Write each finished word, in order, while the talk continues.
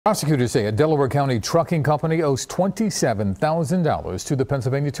Prosecutors say a Delaware County trucking company owes $27,000 to the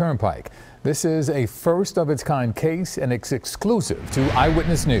Pennsylvania Turnpike. This is a first-of-its-kind case, and it's exclusive to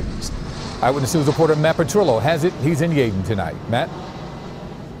Eyewitness News. Eyewitness News reporter Matt Petrillo has it. He's in Yeadon tonight. Matt?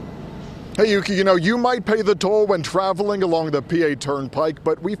 Hey, Yuki, you might pay the toll when traveling along the PA Turnpike,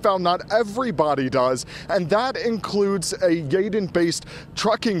 but we found not everybody does, and that includes a Yeadon-based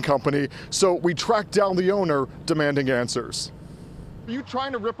trucking company, so we tracked down the owner, demanding answers. Are you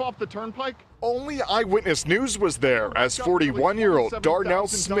trying to rip off the Turnpike? Only Eyewitness News was there as 41-year-old Darnell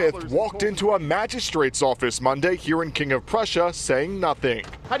Smith walked into a magistrate's office Monday here in King of Prussia saying nothing.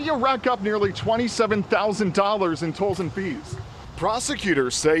 How do you rack up nearly $27,000 in tolls and fees?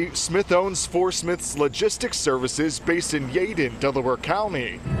 Prosecutors say Smith owns For Smith's Logistics Services based in Yeadon, Delaware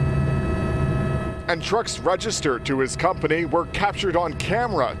County. And trucks registered to his company were captured on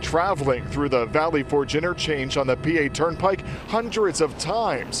camera traveling through the Valley Forge interchange on the PA Turnpike hundreds of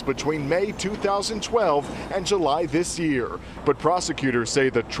times between May 2012 and July this year. But prosecutors say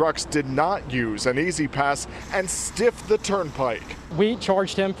the trucks did not use an easy pass and stiffed the Turnpike. We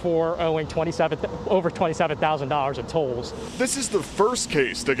charged him for owing over $27,000 in tolls. This is the first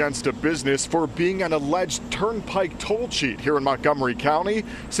case against a business for being an alleged Turnpike toll cheat here in Montgomery County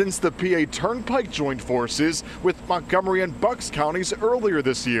since the PA Turnpike joined forces with Montgomery and Bucks counties earlier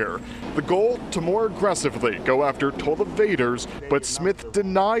this year. The goal to more aggressively go after toll evaders, but Smith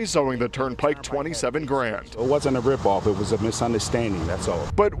denies owing the Turnpike $27 grand. It wasn't a ripoff, it was a misunderstanding, that's all.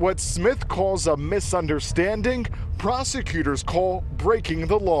 But what Smith calls a misunderstanding, prosecutors call breaking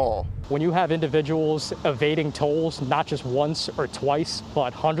the law. When you have individuals evading tolls not just once or twice,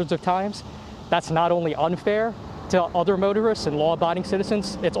 but hundreds of times, that's not only unfair to other motorists and law-abiding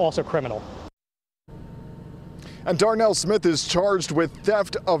citizens, it's also criminal. And Darnell Smith is charged with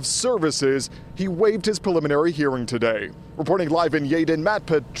theft of services. He waived his preliminary hearing today. Reporting live in Yeadon, Matt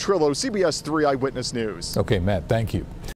Petrillo, CBS 3 Eyewitness News. Okay, Matt, thank you.